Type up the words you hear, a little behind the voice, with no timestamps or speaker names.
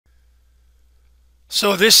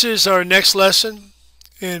So this is our next lesson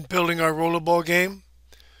in building our rollerball game,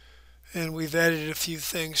 and we've added a few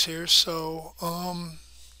things here. So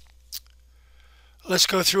let's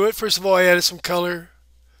go through it. First of all, I added some color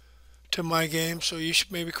to my game, so you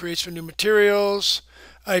should maybe create some new materials.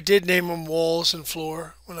 I did name them walls and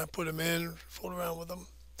floor when I put them in, fooled around with them.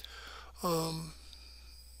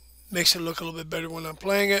 Makes it look a little bit better when I'm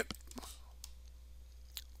playing it.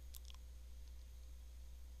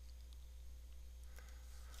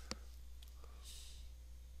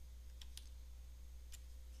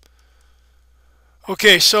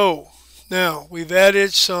 Okay, so now we've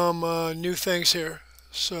added some new things here.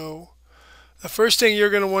 So the first thing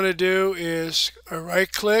you're going to want to do is right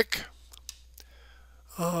click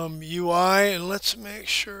UI, and let's make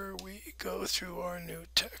sure we go through our new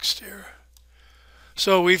text here.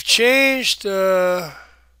 So we've changed the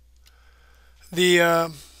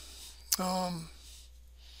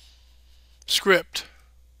script.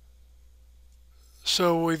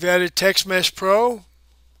 So we've added Text Mesh Pro.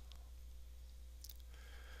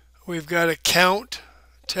 We've got a count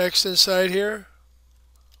text inside here.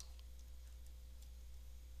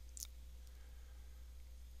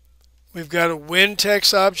 We've got a win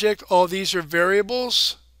text object. All these are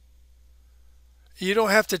variables. You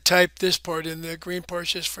don't have to type this part in. The green part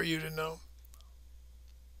is just for you to know.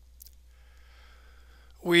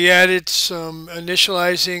 We added some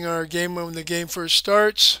initializing our game when the game first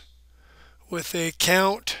starts with a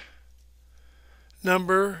count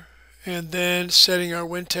number, and then setting our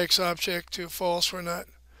win text object to false. We're not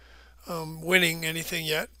winning anything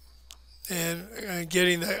yet, and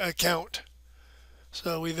getting the account.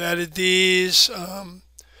 So we've added these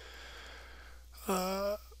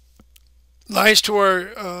lines to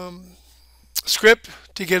our script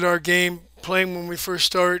to get our game playing when we first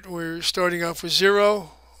start. We're starting off with 0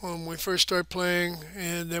 when we first start playing,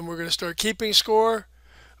 and then we're going to start keeping score,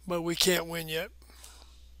 but we can't win yet.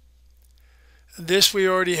 This we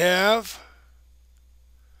already have.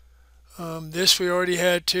 This we already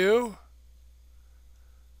had too.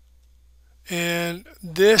 And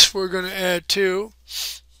this we're going to add too.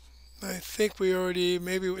 I think we already,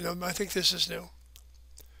 no, I think this is new.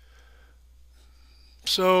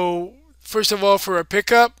 So first of all, for our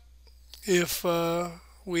pickup, if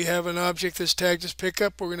we have an object that's tagged as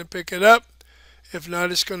pickup, we're going to pick it up. If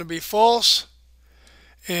not, it's going to be false.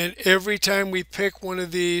 And every time we pick one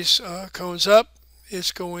of these cones up,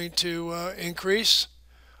 it's going to increase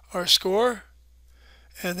our score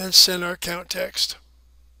and then send our count text.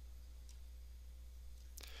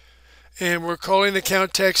 And we're calling the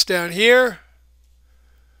count text down here.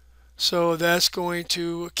 So that's going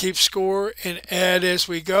to keep score and add as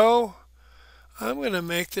we go. I'm going to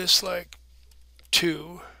make this like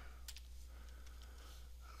 2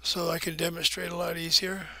 so I can demonstrate a lot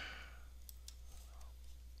easier.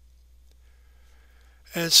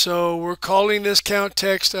 And so we're calling this count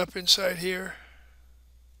text up inside here.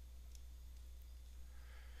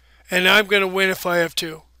 And I'm going to win if I have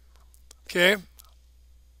 2. Okay?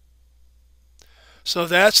 So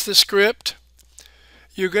that's the script.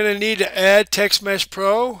 You're going to need to add Text Mesh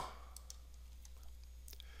Pro.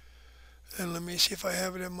 And let me see if I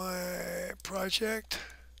have it in my project.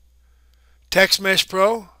 Text Mesh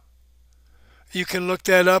Pro. You can look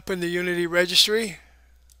that up in the Unity registry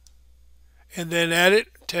and then add it,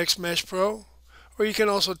 Text Mesh Pro. Or you can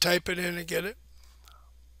also type it in and get it.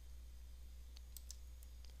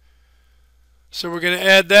 So we're going to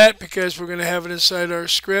add that because we're going to have it inside our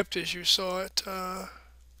script as you saw it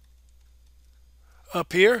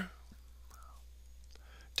up here.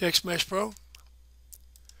 Text Mesh Pro.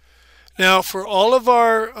 Now for all of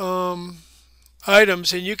our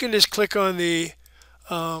items, and you can just click on the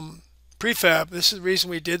prefab. This is the reason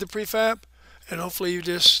we did the prefab, and hopefully you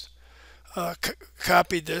just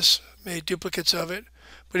copied this, made duplicates of it.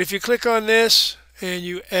 But if you click on this and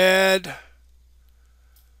you add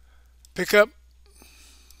pickup,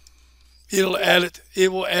 it'll add it.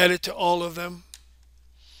 It will add it to all of them.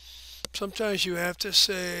 Sometimes you have to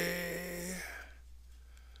say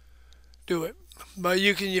do it, but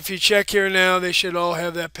you can. If you check here now, they should all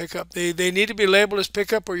have that pickup. They need to be labeled as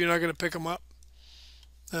pickup, or you're not going to pick them up.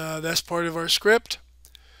 That's part of our script.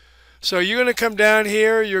 So you're going to come down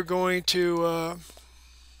here. You're going to let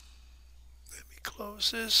me close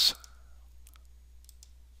this.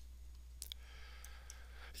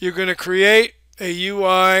 You're going to create a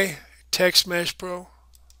UI Text Mesh Pro.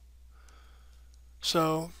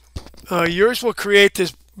 So yours will create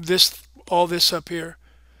all this up here.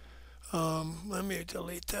 Let me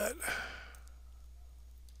delete that.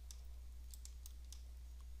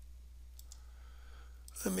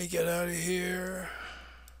 Let me get out of here.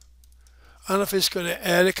 don't know if it's going to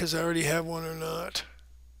add it because I already have one or not.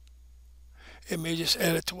 It may just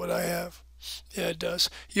add it to what I have. Yeah, it does.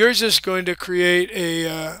 Yours is going to create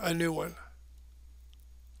a new one.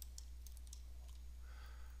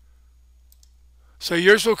 So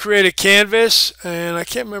yours will create a canvas, and I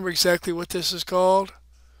can't remember exactly what this is called,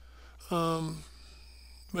 but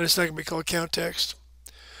it's not going to be called count text.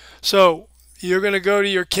 So you're going to go to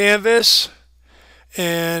your canvas,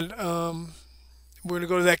 and we're going to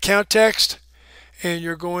go to that count text, and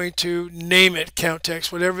you're going to name it count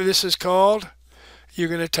text. Whatever this is called, you're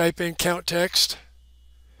going to type in count text,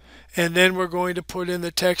 and then we're going to put in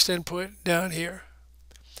the text input down here.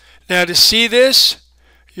 Now to see this,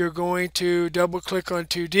 you're going to double click on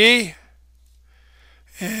 2D,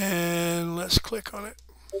 and let's click on it.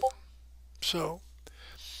 So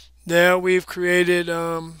now we've created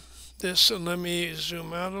this, and let me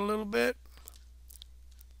zoom out a little bit.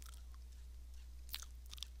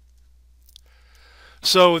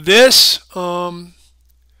 So this, we're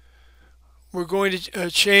going to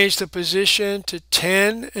change the position to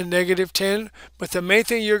 10 and -10, but the main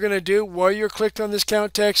thing you're going to do while you're clicked on this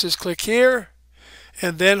count text is click here,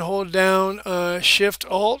 and then hold down Shift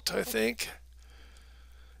Alt, I think.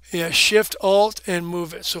 Yeah, Shift Alt and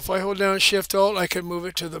move it. So if I hold down Shift Alt, I can move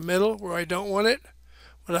it to the middle where I don't want it,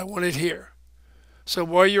 but I want it here. So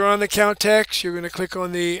while you're on the count text, you're going to click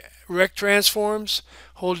on the Rect Transforms,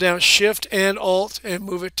 hold down Shift and Alt and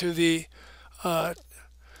move it to the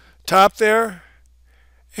top there.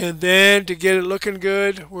 And then to get it looking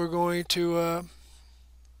good, we're going to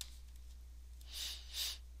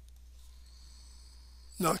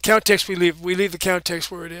no, count text we leave. We leave the count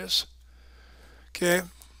text where it is. Okay.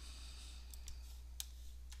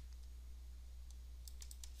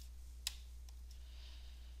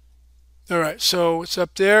 All right, so it's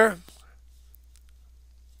up there.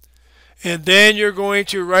 And then you're going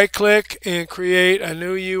to right click and create a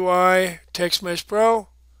new UI Text Mesh Pro,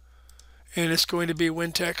 and it's going to be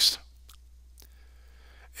WinText.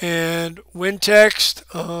 And WinText,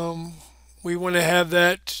 we want to have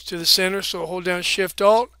that to the center, so hold down Shift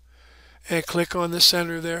Alt and click on the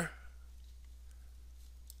center there.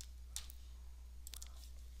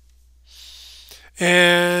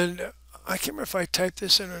 And I can't remember if I typed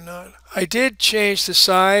this in or not. I did change the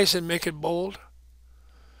size and make it bold.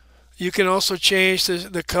 You can also change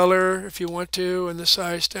the color if you want to and the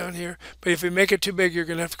size down here. But if you make it too big, you're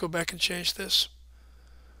going to have to go back and change this.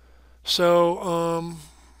 So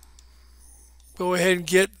go ahead and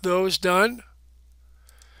get those done.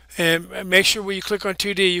 And make sure when you click on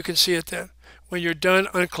 2D, you can see it then. When you're done,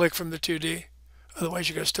 unclick from the 2D. Otherwise,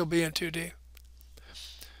 you're going to still be in 2D.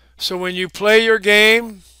 So when you play your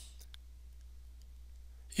game,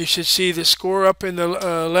 you should see the score up in the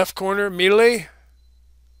left corner immediately.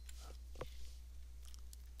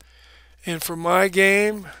 And for my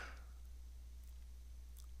game,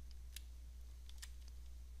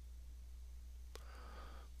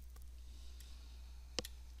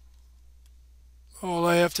 all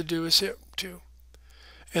I have to do is hit 2.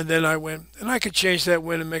 And then I win. And I could change that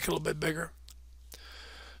win and make it a little bit bigger.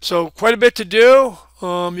 So quite a bit to do.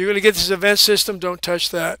 You're going to get this event system. Don't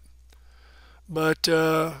touch that. But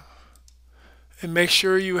and make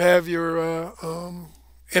sure you have your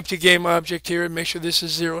empty game object here, and make sure this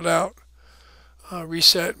is zeroed out.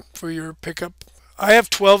 Reset for your pickup. I have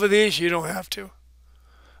 12 of these. You don't have to.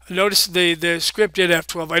 Notice the script did have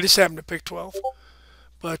 12. I just happened to pick 12,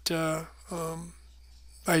 but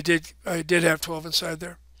I did have 12 inside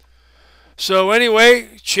there. So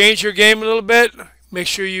anyway, change your game a little bit. Make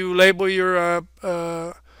sure you label your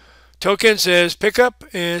tokens as pickup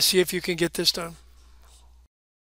and see if you can get this done.